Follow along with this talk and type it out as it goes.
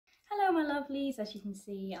Hello my lovelies, as you can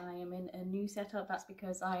see I am in a new setup. That's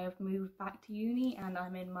because I have moved back to uni and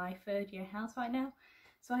I'm in my third year house right now.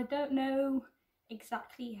 So I don't know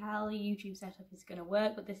exactly how the YouTube setup is going to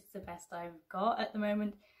work, but this is the best I've got at the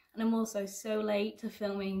moment. And I'm also so late to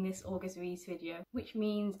filming this August reads video, which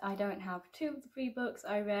means I don't have two of the 3 books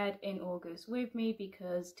I read in August with me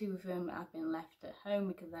because 2 of them have been left at home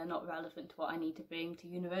because they're not relevant to what I need to bring to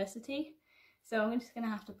university. So I'm just going to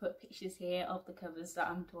have to put pictures here of the covers that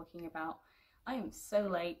I'm talking about. I am so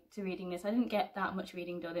late to reading this. I didn't get that much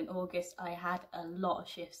reading done in August. I had a lot of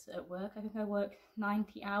shifts at work. I think I worked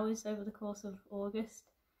 90 hours over the course of August.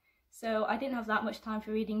 So I didn't have that much time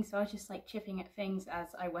for reading, so I was just like chipping at things as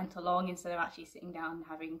I went along instead of actually sitting down and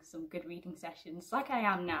having some good reading sessions like I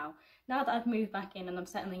am now. Now that I've moved back in and I'm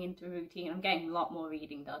settling into a routine, I'm getting a lot more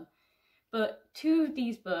reading done. But 2 of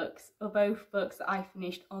these books are both books that I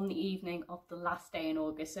finished on the evening of the last day in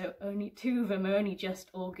August, so only 2 of them are only just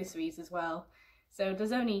August reads as well. So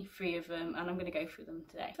there's only 3 of them and I'm going to go through them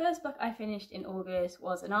today. The first book I finished in August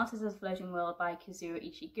was An Artist of the Floating World by Kazuo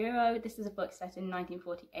Ishiguro. This is a book set in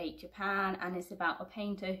 1948 Japan and it's about a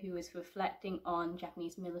painter who is reflecting on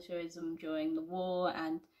Japanese militarism during the war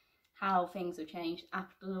and how things have changed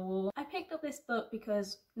after the war. I picked up this book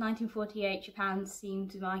because 1948 Japan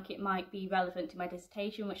seemed like it might be relevant to my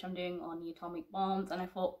dissertation, which I'm doing on the atomic bombs, and I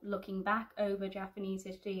thought looking back over Japanese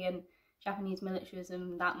history and Japanese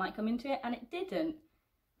militarism that might come into it, and it didn't.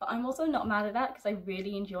 But I'm also not mad at that because I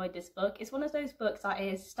really enjoyed this book. It's one of those books that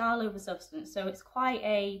is style over substance, so it's quite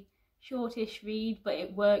a shortish read, but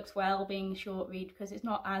it works well being a short read because it's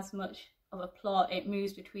not as much of a plot. It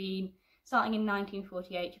moves between starting in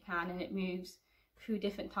 1948 Japan and it moves through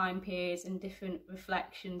different time periods and different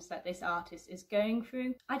reflections that this artist is going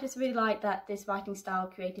through. I just really like that this writing style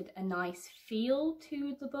created a nice feel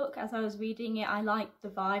to the book as I was reading it. I liked the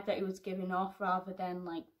vibe that it was giving off rather than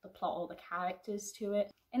like the plot or the characters to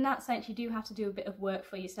it. In that sense, you do have to do a bit of work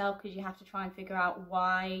for yourself because you have to try and figure out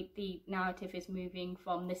why the narrative is moving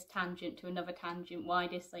from this tangent to another tangent, why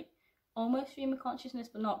this like almost stream of consciousness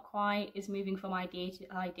but not quite is moving from idea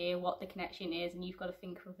to idea, what the connection is, and you've got to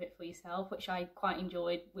think of it for yourself, which I quite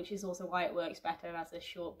enjoyed, which is also why it works better as a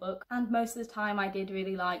short book. And most of the time I did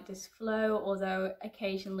really like this flow, although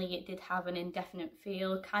occasionally it did have an indefinite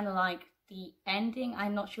feel, kind of like the ending.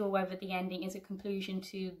 I'm not sure whether the ending is a conclusion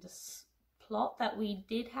to the plot that we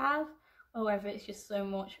did have or whether it's just so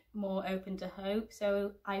much more open to hope.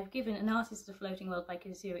 So I've given An Artist of the Floating World by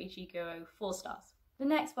Kazuo Ishiguro 4 stars. The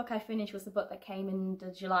next book I finished was the book that came in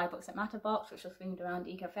the July Books That Matter box, which was themed around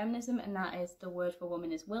ecofeminism, and that is The Word for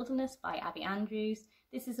Woman is Wilderness by Abby Andrews.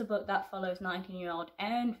 This is a book that follows 19-year-old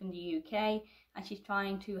Erin from the UK, and she's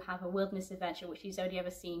trying to have a wilderness adventure which she's only ever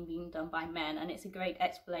seen being done by men, and it's a great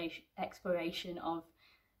exploration of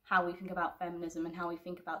how we think about feminism and how we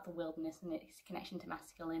think about the wilderness and its connection to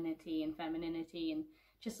masculinity and femininity, and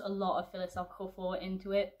just a lot of philosophical thought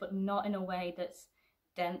into it, but not in a way that's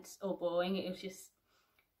dense or boring. It was just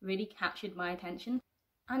really captured my attention.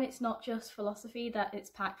 And it's not just philosophy that it's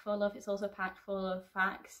packed full of, it's also packed full of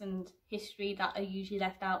facts and history that are usually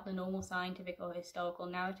left out the normal scientific or historical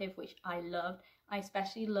narrative, which I loved. I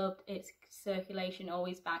especially loved its circulation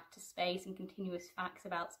always back to space and continuous facts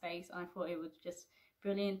about space. I thought it was just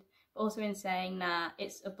brilliant, but also in saying that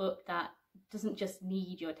it's a book that doesn't just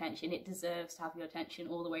need your attention, it deserves to have your attention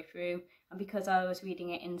all the way through. And because I was reading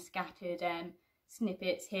it in scattered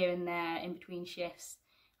snippets here and there in between shifts,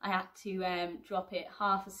 I had to drop it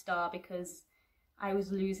half a star because I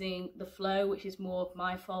was losing the flow, which is more of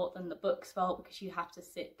my fault than the book's fault, because you have to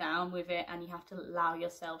sit down with it and you have to allow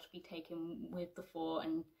yourself to be taken with the thought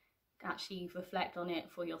and actually reflect on it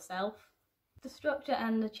for yourself. The structure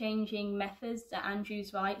and the changing methods that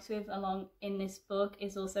Andrews writes with along in this book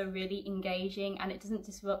is also really engaging, and it doesn't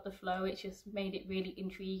disrupt the flow, it's just made it really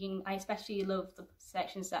intriguing. I especially love the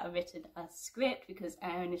sections that are written as script because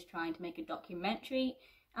Erin is trying to make a documentary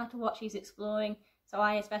out of what she's exploring, so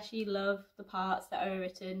I especially love the parts that are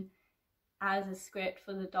written as a script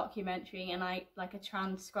for the documentary and I like a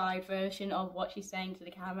transcribed version of what she's saying to the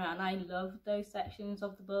camera, and I love those sections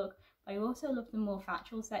of the book. But I also love the more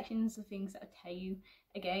factual sections, the things that tell you,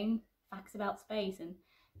 again, facts about space and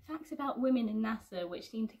facts about women in NASA, which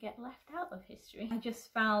seem to get left out of history. I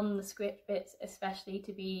just found the script bits especially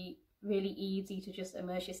to be really easy to just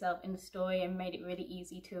immerse yourself in the story and made it really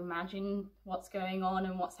easy to imagine what's going on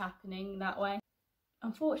and what's happening that way.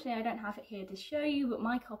 Unfortunately, I don't have it here to show you, but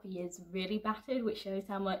my copy is really battered, which shows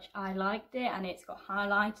how much I liked it, and it's got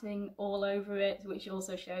highlighting all over it, which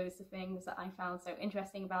also shows the things that I found so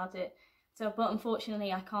interesting about it. So, but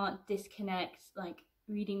unfortunately, I can't disconnect like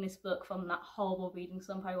reading this book from that horrible reading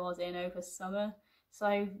slump I was in over summer. So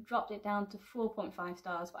I dropped it down to 4.5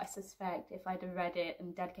 stars, but I suspect if I'd have read it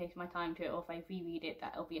and dedicated my time to it, or if I reread it,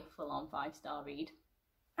 that it'll be a full-on 5-star read.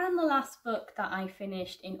 And the last book that I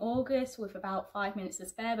finished in August, with about 5 minutes to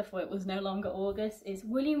spare before it was no longer August, is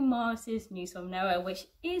William Morris's News from Nowhere, which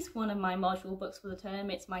is one of my module books for the term.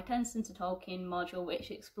 It's my Tennyson to Tolkien module, which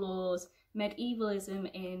explores medievalism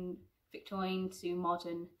in Victorian to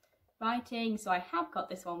modern writing, so I have got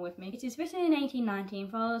this one with me. It is written in 1890 and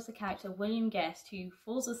follows the character William Guest, who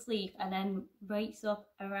falls asleep and then wakes up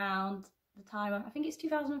around the time of, I think it's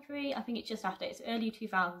 2003, I think it's just after, it's early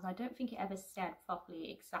 2000s. I don't think it ever said properly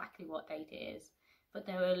exactly what date it is, but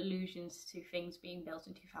there are allusions to things being built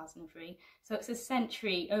in 2003. So it's a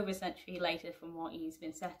century, over a century later from what he's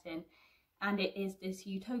been set in. And it is this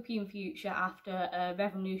utopian future after a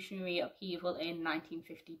revolutionary upheaval in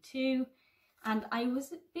 1952. And I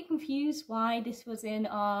was a bit confused why this was in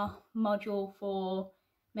our module for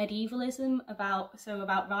medievalism,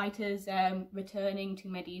 about writers returning to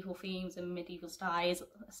medieval themes and medieval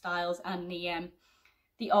styles and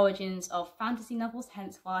the origins of fantasy novels,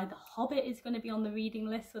 hence why The Hobbit is going to be on the reading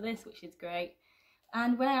list for this, which is great.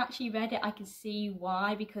 And when I actually read it, I could see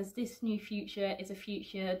why, because this new future is a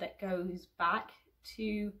future that goes back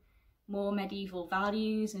to more medieval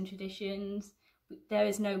values and traditions. There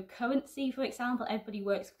is no currency, for example. Everybody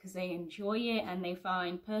works because they enjoy it and they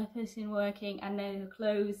find purpose in working, and there are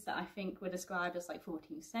clothes that I think were described as like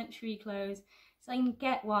 14th century clothes. So I can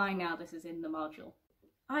get why now this is in the module.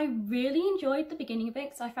 I really enjoyed the beginning of it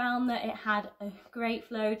because I found that it had a great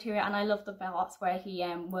flow to it, and I loved the parts where he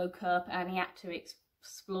woke up and he had to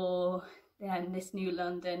explore this new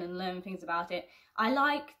London and learn things about it. I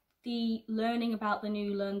like the learning about the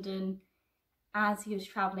new London as he was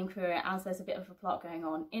travelling through it, as there's a bit of a plot going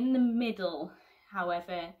on. In the middle,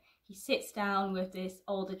 however, he sits down with this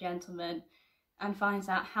older gentleman and finds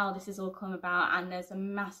out how this has all come about, and there's a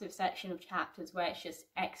massive section of chapters where it's just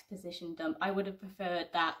exposition dump. I would have preferred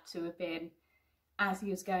that to have been as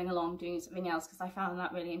he was going along doing something else, because I found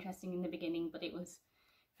that really interesting in the beginning, but it was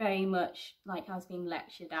very much like I was being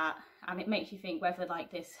lectured at, and it makes you think whether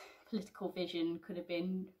like this political vision could have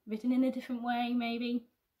been written in a different way maybe.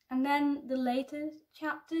 And then the later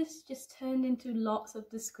chapters just turned into lots of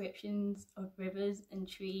descriptions of rivers and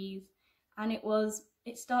trees, and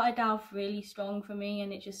it started out really strong for me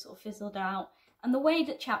and it just sort of fizzled out. And the way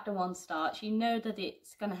that chapter 1 starts, you know that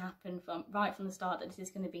it's going to happen right from the start, that this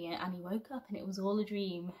is going to be and he woke up and it was all a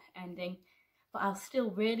dream ending. But I was still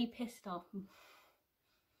really pissed off.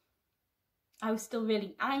 I was still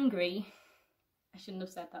really angry. I shouldn't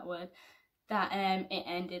have said that word. That it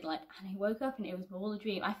ended like, and he woke up and it was all a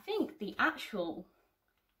dream. I think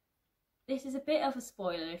this is a bit of a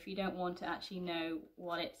spoiler if you don't want to actually know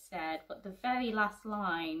what it said, but the very last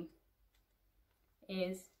line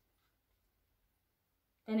is,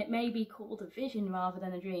 then it may be called a vision rather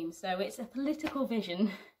than a dream. So it's a political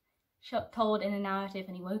vision told in a narrative,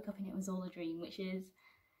 and he woke up and it was all a dream, which is,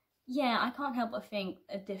 yeah, I can't help but think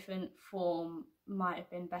a different form might have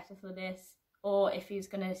been better for this. Or if he was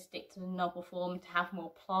going to stick to the novel form to have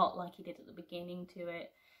more plot like he did at the beginning to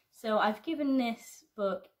it. So I've given this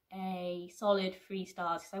book a solid 3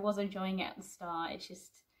 stars because I was enjoying it at the start. It's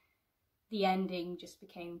just the ending just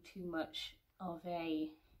became too much of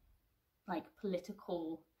a like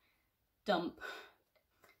political dump.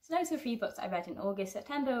 So those are 3 books I read in August.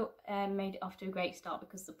 September made it off to a great start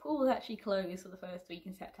because the pool actually closed for the first week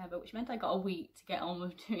in September, which meant I got a week to get on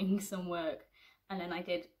with doing some work, and then I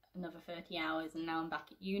did another 30 hours and now I'm back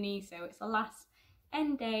at uni, so it's the last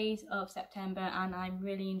end days of September and I'm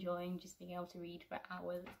really enjoying just being able to read for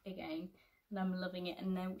hours again, and I'm loving it,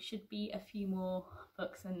 and there should be a few more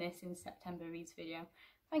books than this in September Reads video.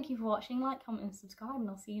 Thank you for watching, like, comment and subscribe, and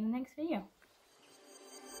I'll see you in the next video.